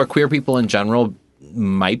people or queer people in general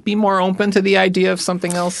might be more open to the idea of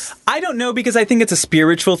something else? I don't know, because I think it's a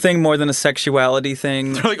spiritual thing more than a sexuality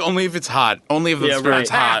thing. They're like, only if it's hot. Only if the spirit's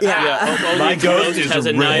hot. My ghost has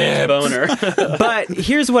a 9-inch boner. But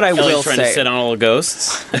here's what I will Ellie's trying to say. sit on all the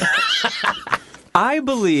ghosts. I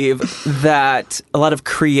believe that a lot of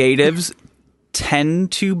creatives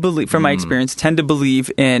tend to believe, from my experience, tend to believe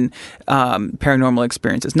in paranormal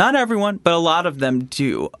experiences. Not everyone, but a lot of them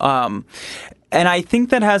do. And I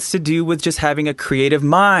think that has to do with just having a creative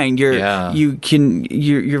mind. You're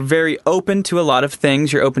very open to a lot of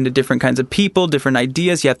things. You're open to different kinds of people, different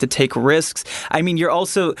ideas. You have to take risks. I mean, you're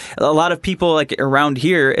also, a lot of people like around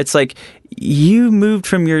here, it's like, you moved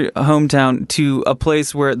from your hometown to a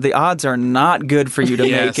place where the odds are not good for you to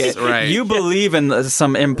Yes, make it. right. You believe in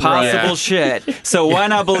some impossible shit, so why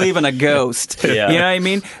not believe in a ghost? Yeah. You know what I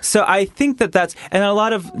mean? So I think that's, and a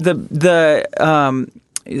lot of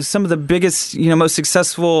some of the biggest, most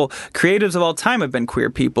successful creatives of all time have been queer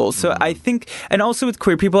people. So I think, and also with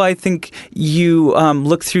queer people, I think you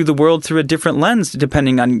look through the world through a different lens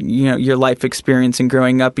depending on your life experience and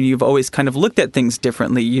growing up, and you've always kind of looked at things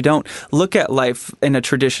differently. You don't look at life in a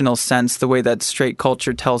traditional sense the way that straight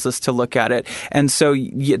culture tells us to look at it, and so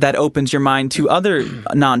that opens your mind to other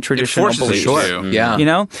non-traditional It forces beliefs. you to.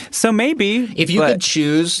 Yeah. So maybe If you could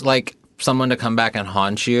choose, like, someone to come back and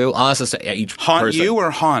haunt you, I'll also say each Haunt person. you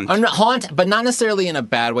or haunt? Haunt, but not necessarily in a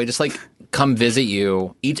bad way. Just like come visit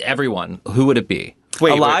you. Everyone. Who would it be?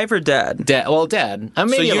 Wait, alive or dead? Dead. Well, dead.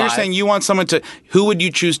 Maybe So you're alive. saying you want someone to? Who would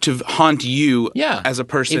you choose to haunt you? Yeah. As a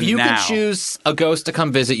person if you now? could choose a ghost to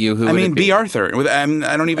come visit you, who I would mean, it be? B. Arthur. I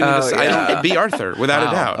don't even need to say. I don't, B. Arthur, without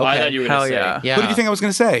a doubt. Oh, I thought you were going Hell to say. yeah. Yeah. Who did you think I was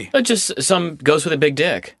going to say? Just some ghost with a big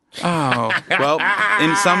dick. Oh, well,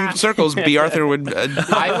 in some circles, B. Arthur would,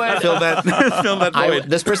 I would fill that fill that void.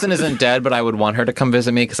 This person isn't dead, but I would want her to come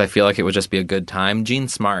visit me because I feel like it would just be a good time. Jean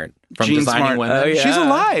Smart from Jean Designing Smart. Women. Oh, yeah. She's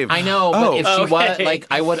alive. I know, but if she was, okay. like,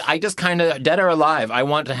 I just kind of, dead or alive, I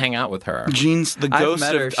want to hang out with her. Jean's the I've ghost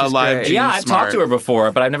met her. of She's alive. great. Jean Yeah, I've Smart. talked to her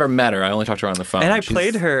before, but I've never met her. I only talked to her on the phone. And I She's-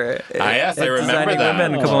 played her. yes, I at remember Designing that.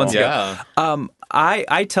 Women a couple months Yeah. ago.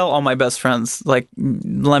 I tell all my best friends, like,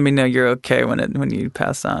 let me know you're okay when you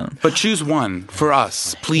pass on. But choose one for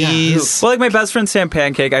us, please. Well, like my best friend Sam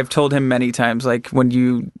Pancake, I've told him many times, like, when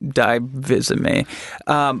you die, visit me.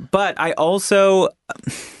 But I also,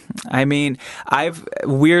 I mean,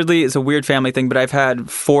 it's a weird family thing, but I've had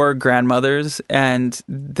 4 grandmothers and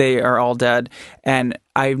they are all dead. And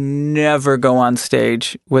I never go on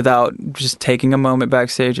stage without just taking a moment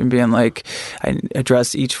backstage and being like, I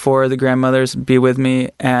address each 4 of the grandmothers, be with me.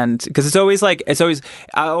 And because I always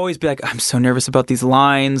be like, I'm so nervous about these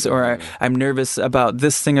lines, or I'm nervous about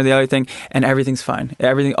this thing or the other thing, and everything's fine.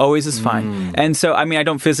 Everything always is fine. And so, I mean, I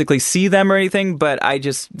don't physically see them or anything, but I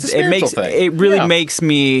just, it really makes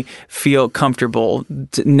me feel comfortable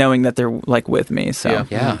knowing that they're like with me. So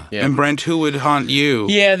Yeah. And Brent, who would haunt you?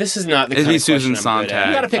 Yeah, this is not the It'd kind be of question Susan I'm good at. Sontag.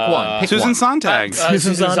 You got to pick one. Pick Susan one. Sontag.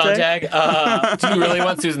 Susan Sontag. Do you really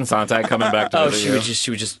want Susan Sontag coming back to Oh, visit she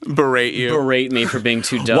you? would just Berate you. berate me for being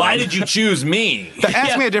too dumb. Why did you choose me?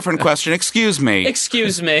 Ask me a different question. Excuse me.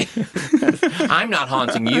 Excuse me. I'm not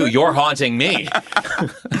haunting you. You're haunting me.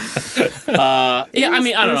 Yeah, I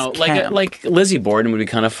mean, I don't know. Like Lizzie Borden would be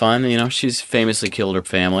kind of fun. She's famously killed her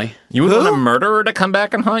family. You would want a murderer to come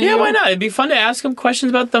back and haunt you? Yeah, why not? It'd be fun to ask him questions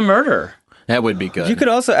about the murder. That would be good. you could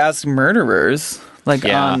also ask murderers. Like,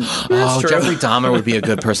 Yeah. Jeffrey Dahmer would be a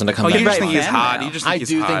good person to come Oh, back. you just right, think he's fan hot. mail. You just think I he's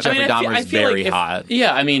do hot. think Jeffrey Dahmer is feel very hot.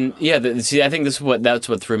 Yeah, I mean, see, I think that's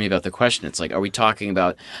what threw me about the question. It's like, are we talking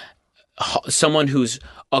about someone who's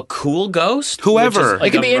a cool ghost? Whoever. Which is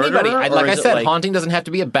It could be a anybody. murderer, Like or I is it said, haunting doesn't have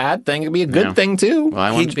to be a bad thing. It could be a good thing, too. Well,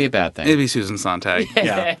 I want it to be a bad thing. It'd be Susan Sontag.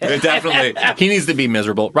 Yeah, definitely. He needs to be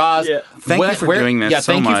miserable. Roz, Thank you for doing this Yeah,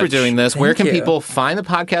 so thank you for much. doing this. Where can you. people find the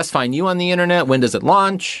podcast, find you on the internet? When does it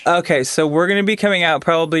launch? Okay, so we're going to be coming out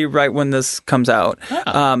probably right when this comes out.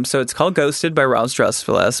 So it's called Ghosted by Roz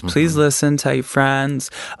Dressfiles. Please listen, tell your friends.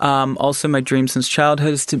 Also, my dream since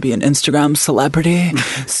childhood is to be an Instagram celebrity.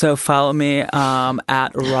 So follow me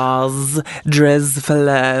at Roz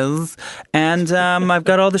Dressfiles. And I've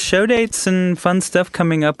got all the show dates and fun stuff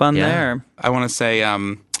coming up on there. I want to say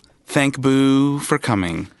Thank Boo for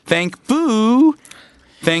coming. Thank Boo.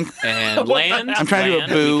 And land. I'm trying to do a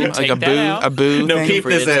boo, like a boo. No, thing. keep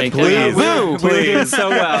this in, Please, boo, We're doing please. so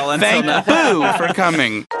well. Thank Boo for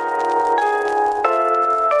coming.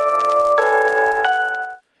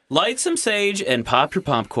 Light some sage and pop your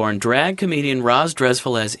popcorn. Drag comedian Roz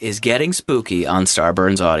Dresfelez is getting spooky on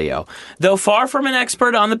Starburns Audio. Though far from an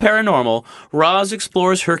expert on the paranormal, Roz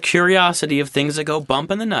explores her curiosity of things that go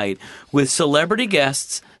bump in the night with celebrity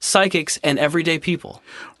guests, psychics, and everyday people.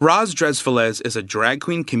 Roz Dresfelez is a drag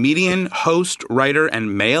queen, comedian, host, writer,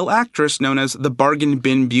 and male actress known as the Bargain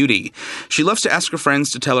Bin Beauty. She loves to ask her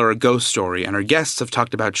friends to tell her a ghost story, and her guests have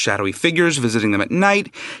talked about shadowy figures visiting them at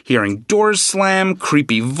night, hearing doors slam,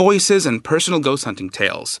 creepy voices, and personal ghost hunting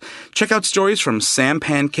tales. Check out stories from Sam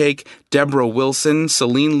Pancake, Deborah Wilson,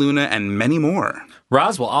 Celine Luna, and many more.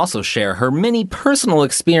 Roz will also share her many personal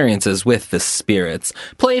experiences with the spirits,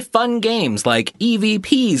 play fun games like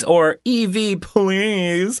EVPs or EV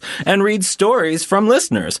Please, and read stories from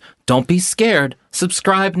listeners. Don't be scared.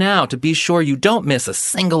 Subscribe now to be sure you don't miss a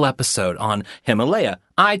single episode on Himalaya,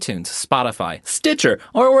 iTunes, Spotify, Stitcher,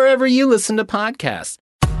 or wherever you listen to podcasts.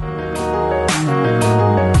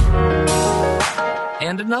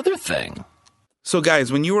 And another thing. So,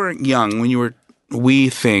 guys, when you were young, when you were wee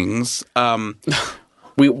things,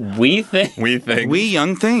 We think. wee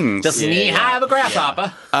young things. Does he have a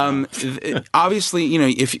grasshopper? Obviously, you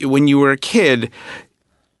know, when you were a kid,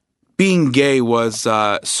 being gay was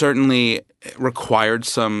certainly required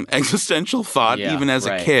some existential thought, Yeah, even as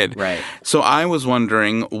a right, kid. right. So I was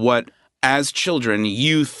wondering what, as children,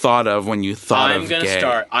 you thought of when you thought I'm of gonna gay.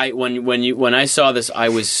 start. When I saw this, I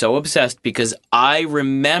was so obsessed because I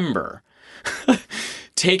remember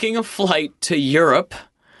taking a flight to Europe,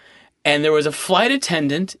 and there was a flight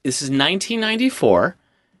attendant. This is 1994.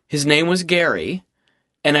 His name was Gary,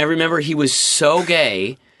 and I remember he was so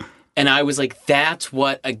gay, and I was like, "That's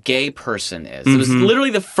what a gay person is." It was literally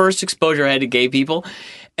the first exposure I had to gay people,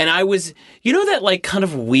 and I was, you know, that like kind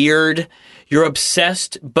of weird. You're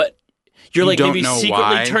obsessed, but you're like don't maybe know secretly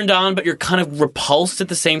why. turned on, but you're kind of repulsed at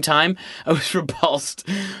the same time. I was repulsed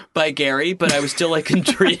by Gary, but I was still like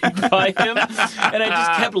intrigued by him, and I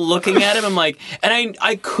just kept looking at him. I'm like, and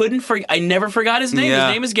I couldn't forget. I never forgot his name. Yeah.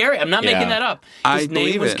 His name is Gary. I'm not making that up. I His name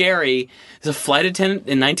believe was it. Gary. He's a flight attendant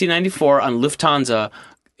in 1994 on Lufthansa,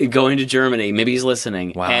 going to Germany. Maybe he's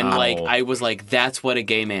listening. Wow. And like, I was like, that's what a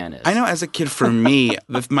gay man is. I know as a kid, for me,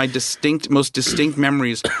 my most distinct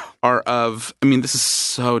memories are of, I mean, this is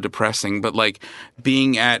so depressing, but like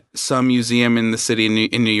being at some museum in the city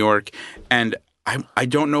in New York, and I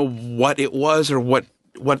don't know what it was or what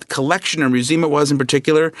collection or museum it was in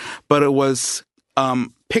particular, but it was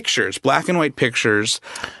pictures, black and white pictures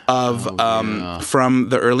of from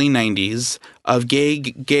the early 90s of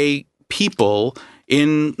gay people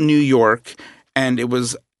in New York, and it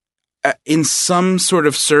was in some sort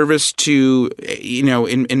of service to, you know,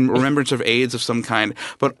 in remembrance of AIDS of some kind.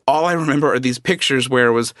 But all I remember are these pictures where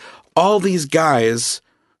it was all these guys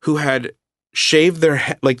who had shaved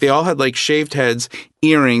their like they all had like shaved heads,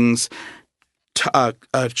 earrings,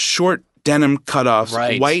 short denim cutoffs,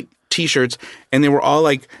 Right. white T-shirts, and they were all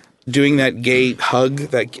like doing that gay hug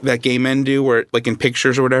that gay men do, where like in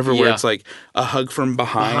pictures or whatever, where Yeah. it's like a hug from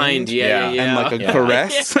behind. yeah. And like a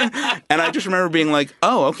caress, and I just remember being like,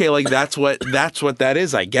 "Oh, okay, like that's what that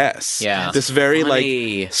is, I guess." Yeah. this very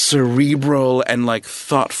Funny. like cerebral and like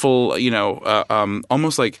thoughtful, you know,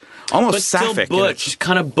 almost but sapphic, still butch,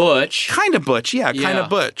 kind of butch. kind of butch, yeah, kind Yeah, of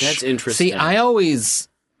butch. That's interesting. See, I always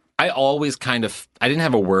kind of, I didn't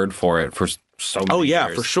have a word for it for so many oh yeah,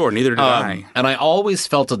 years. for sure. Neither did I. And I always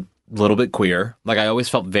felt a little bit queer. Like I always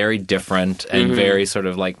felt very different and very sort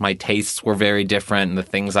of like my tastes were very different, and the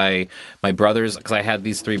things my brothers, because I had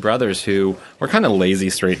these three brothers who were kind of lazy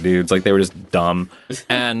straight dudes. Like they were just dumb,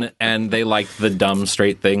 and they liked the dumb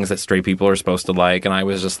straight things that straight people are supposed to like. And I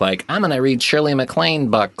was just like, I'm gonna read Shirley MacLaine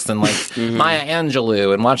books and like Maya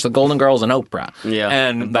Angelou and watch the Golden Girls and Oprah. Yeah.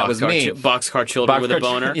 and that was me. Boxcar Children with a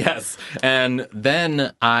boner. Yes. And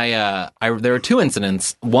then I there were two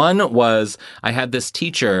incidents. One was I had this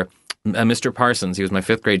teacher, Mr. Parsons. He was my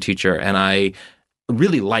 5th grade teacher, and I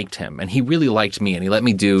really liked him, and he really liked me, and he let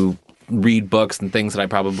me read books and things that I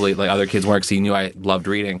probably like other kids weren't, because he knew I loved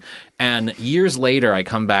reading. And years later, I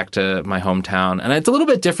come back to my hometown, and it's a little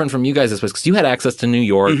bit different from you guys this was, because you had access to New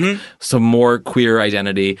York, some more queer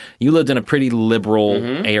identity. You lived in a pretty liberal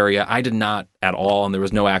area. I did not at all, and there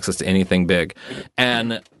was no access to anything big.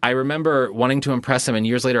 And I remember wanting to impress him, and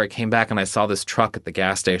years later, I came back and I saw this truck at the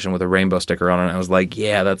gas station with a rainbow sticker on it, and I was like,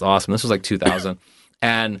 yeah, that's awesome. This was like 2000.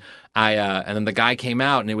 And And then the guy came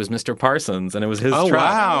out, and it was Mr. Parsons, and it was his Oh, truck.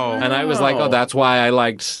 wow. And I was like, oh, that's why I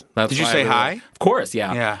liked. Did you say hi? Of course,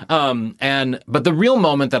 yeah. Yeah. But the real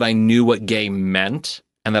moment that I knew what gay meant,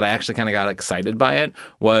 and that I actually kind of got excited by it,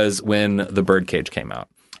 was when The Birdcage came out.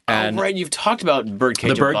 And right, you've talked about Birdcage.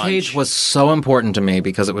 The Birdcage was so important to me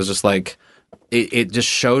because it was just like it just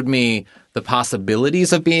showed me the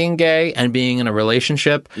possibilities of being gay and being in a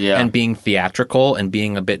relationship and being theatrical and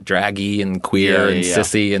being a bit draggy and queer and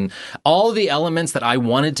sissy and all the elements that I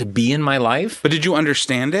wanted to be in my life. But did you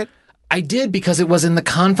understand it? I did, because it was in the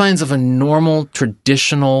confines of a normal,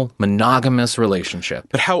 traditional, monogamous relationship.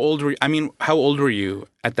 But how old were you? I mean, how old were you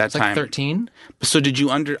at that It's time? like 13. So did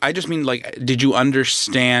you I just mean, like, did you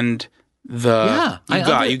understand the?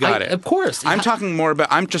 Yeah, you got it. Of course. I'm talking more about.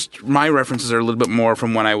 My references are a little bit more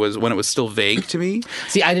from when it was still vague to me.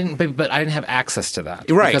 See, I didn't have access to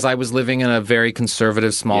that, Right? Because I was living in a very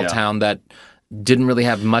conservative small town that didn't really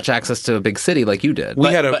have much access to a big city like you did.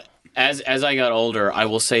 But as I got older, I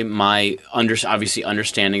will say my obviously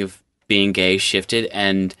understanding of being gay shifted,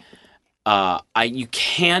 and you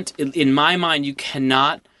can't, in my mind, you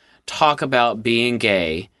cannot talk about being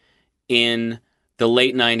gay in the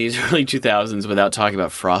late 90s, early 2000s without talking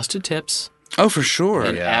about frosted tips. Oh, for sure.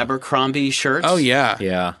 And Abercrombie shirts. Oh, yeah.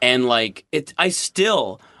 Yeah. And like I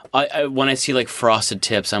still when I see like frosted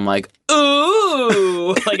tips, I'm like,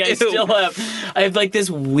 ooh, like I have like this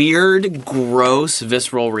weird, gross,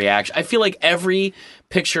 visceral reaction. I feel like every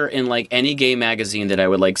picture in like any gay magazine that I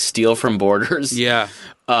would like steal from Borders,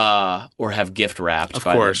 or have gift wrapped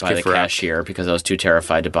by the cashier because I was too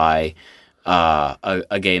terrified to buy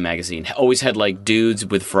a gay magazine, always had like dudes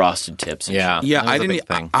with frosted tips. Yeah, yeah. I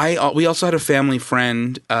didn't. We also had a family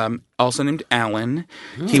friend, also named Alan.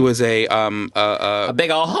 He was a big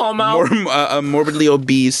old homo, a morbidly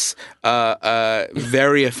obese,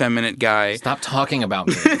 very effeminate guy. Stop talking about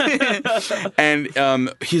me.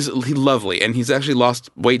 And he's lovely, and he's actually lost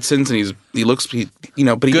weight since, and he looks, but he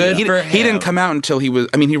didn't come out until he was.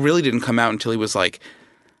 I mean, he really didn't come out until he was like,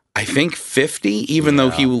 I think 50, even though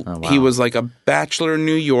he was like a bachelor in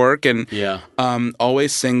New York and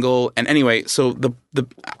always single. And anyway, so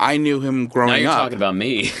I knew him growing up. Now you're talking about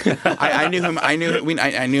me. I knew him. I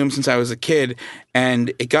knew him since I was a kid, and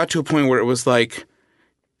it got to a point where it was like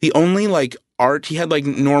the only like art he had, like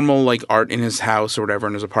normal like art in his house or whatever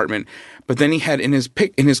in his apartment, but then he had in his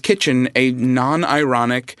kitchen a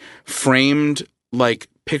non-ironic framed like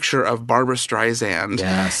picture of Barbra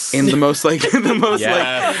Streisand in the most like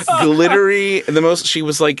like glittery, she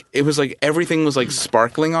was like, it was like everything was like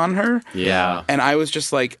sparkling on her. Yeah. And I was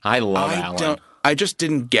just like, I love Alan. I just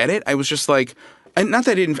didn't get it. I was just like, and not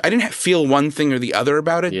that I didn't feel one thing or the other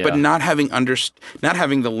about it, but not having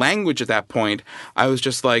the language at that point, I was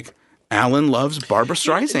just like, Alan loves Barbra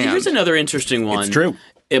Streisand. Here's another interesting one. It's true.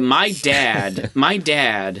 My dad,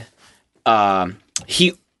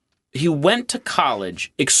 he went to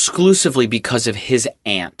college exclusively because of his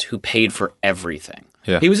aunt, who paid for everything.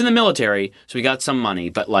 Yeah. He was in the military, so he got some money,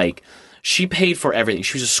 but like she paid for everything.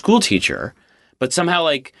 She was a school teacher, but somehow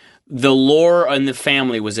like the lore in the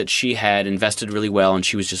family was that she had invested really well and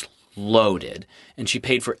she was just loaded, and she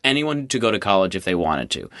paid for anyone to go to college if they wanted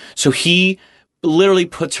to. So he literally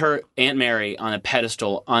puts her Aunt Mary on a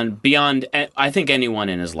pedestal on beyond, I think, anyone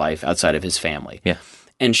in his life outside of his family. Yeah.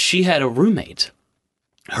 And she had a roommate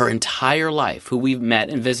her entire life who we've met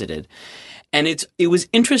and visited. And it was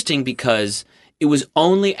interesting because it was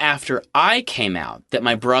only after I came out that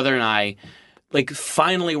my brother and I like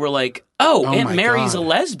finally were like, oh Aunt Mary's a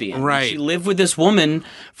lesbian. Right. She lived with this woman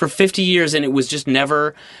for 50 years, and it was just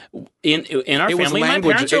never in our family. My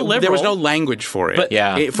parents are liberal. There was no language for it. But,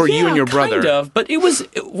 for you and your brother. Kind of, but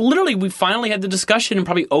literally we finally had the discussion in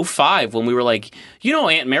probably 2005 when we were like,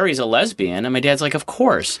 Aunt Mary's a lesbian, and my dad's like, of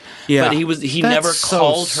course. Yeah. But he never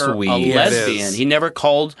called her a lesbian. He never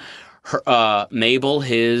called her Mabel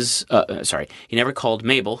his he never called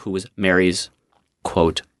Mabel, who was Mary's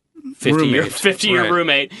quote 50-year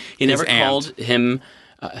roommate. He never called him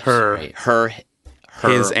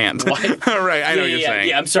his aunt. Right, I know what you're saying.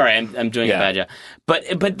 Yeah, I'm sorry, I'm doing a bad job. But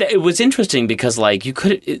it was interesting because like you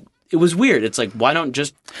could. It was weird. It's like, why don't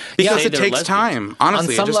just because it takes time.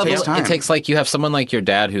 Honestly, on some level, takes time. It takes like you have someone like your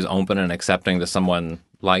dad who's open and accepting to someone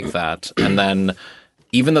like that, and then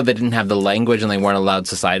even though they didn't have the language and they weren't allowed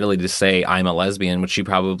societally to say I'm a lesbian, which she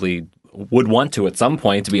probably would want to at some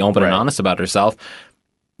point to be open and honest about herself.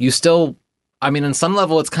 You still, I mean, on some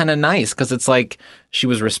level, it's kind of nice because it's like she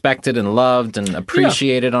was respected and loved and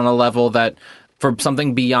appreciated on a level that for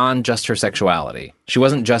something beyond just her sexuality. She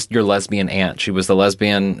wasn't just your lesbian aunt. She was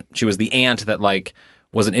the aunt that like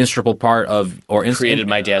was an integral part of Created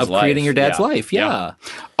my dad's life. creating your dad's Yeah. life. Yeah.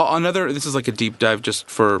 This is like a deep dive just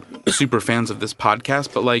for super fans of this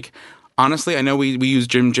podcast, but like honestly, I know we use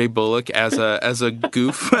Jim J. Bullock as a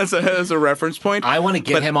goof as a reference point. I want to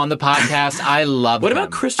get him on the podcast. I love What him.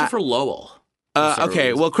 about Christopher Lowell?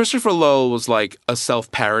 Okay, well, Christopher Lowell was like a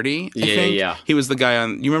self-parody. I think. Yeah. He was the guy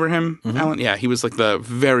on. You remember him, Alan? Yeah, he was like the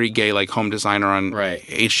very gay like home designer on Right.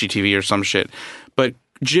 HGTV or some shit. But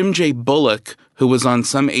Jim J. Bullock, who was on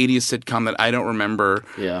some 80s sitcom that I don't remember,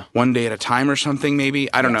 One Day at a Time or something,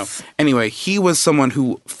 maybe I don't know. Anyway, he was someone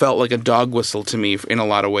who felt like a dog whistle to me in a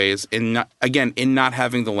lot of ways. In not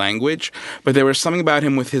having the language, but there was something about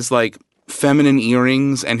him with his like feminine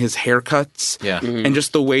earrings and his haircuts and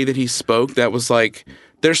just the way that he spoke that was like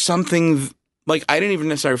there's something like I didn't even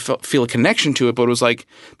necessarily feel a connection to it, but it was like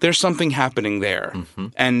there's something happening there.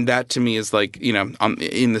 And that to me is like, you know,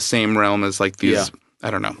 in the same realm as like these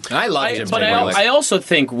I don't know. And I love Jim But J. Bullock. I also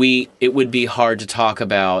think it would be hard to talk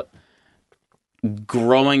about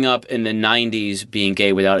growing up in the 90s being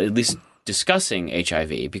gay without at least discussing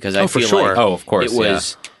HIV, because I feel like of course,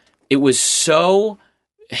 it was so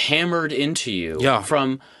hammered into you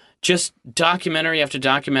from just documentary after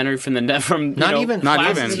documentary from Not even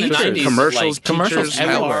classes in the 90s, commercials, like, commercials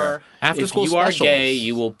everywhere. After if school you are specials. gay,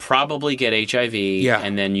 you will probably get HIV,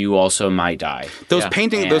 and then you also might die. Those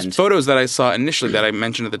those photos that I saw initially that I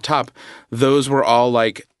mentioned at the top, those were all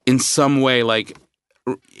like in some way like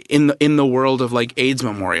in the world of like AIDS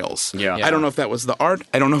memorials. I don't know if that was the art.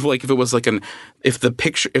 I don't know if it was like if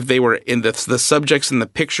they were in the subjects and the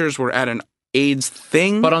pictures were at an AIDS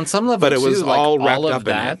thing, but on some level, it was too, like, all wrapped all of up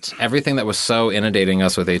that, in it. Everything that was so inundating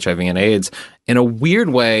us with HIV and AIDS, in a weird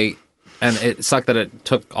way, and it sucked that it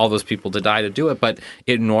took all those people to die to do it, but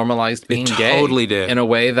it normalized being gay. Totally did. In a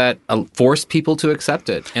way that forced people to accept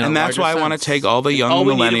it. And that's why I want to take all the young all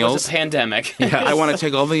we millennials. needed was a pandemic. I want to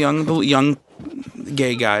take all the young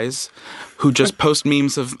gay guys who just post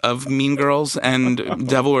memes of Mean Girls and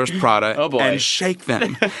Devil Wears Prada and shake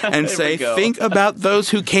them and say, think about those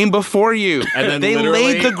who came before you. And then they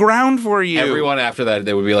laid the ground for you. Everyone after that,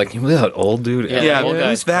 they would be like, that old dude.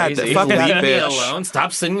 Who's that? Fuck that Leave me bitch. alone.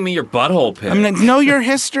 Stop sending me your butthole pic. I'm like, know your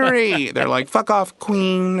history. They're like, fuck off,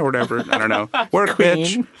 queen, or whatever. I don't know. Work,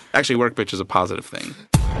 bitch. Actually, work, bitch is a positive thing.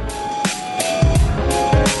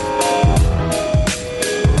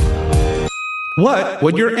 What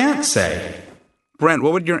would your aunt say? Brent,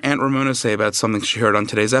 what would your Aunt Ramona say about something she heard on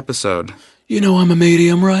today's episode? You know I'm a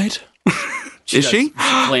medium, right? Is she? She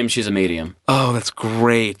claims she's a medium. Oh, that's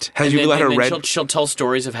great. Have you let her read? She'll tell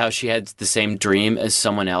stories of how she had the same dream as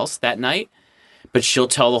someone else that night, but she'll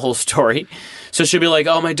tell the whole story. So she'll be like,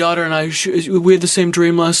 "Oh, my daughter and I, we had the same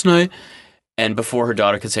dream last night." And before her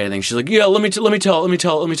daughter could say anything, she's like, "Yeah, let me tell it." And then she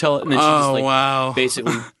just like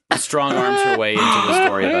basically strong arms her way into the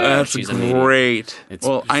story about how she's a medium. Great. It's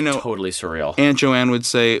I know totally surreal. Aunt Joanne would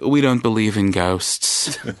say, "We don't believe in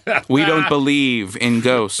ghosts. We don't believe in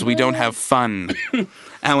ghosts. We don't have fun."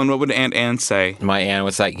 Alan, what would Aunt Anne say? My aunt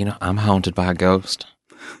would say, I'm haunted by a ghost.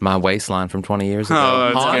 My waistline from 20 years ago Oh,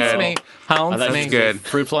 that's haunts good. me. Haunts me. good.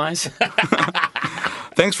 Fruit flies.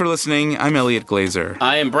 Thanks for listening. I'm Elliot Glazer.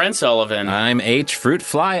 I am Brent Sullivan. I'm H. Fruit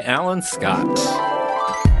Fly Alan Scott.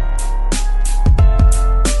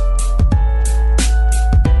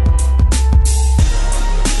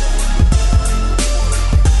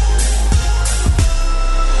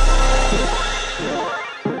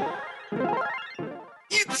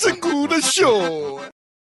 It's a good show.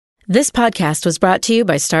 This podcast was brought to you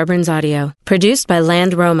by Starburns Audio, produced by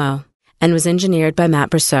Land Romo, and was engineered by Matt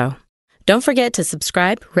Brousseau. Don't forget to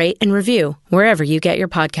subscribe, rate, and review wherever you get your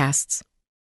podcasts.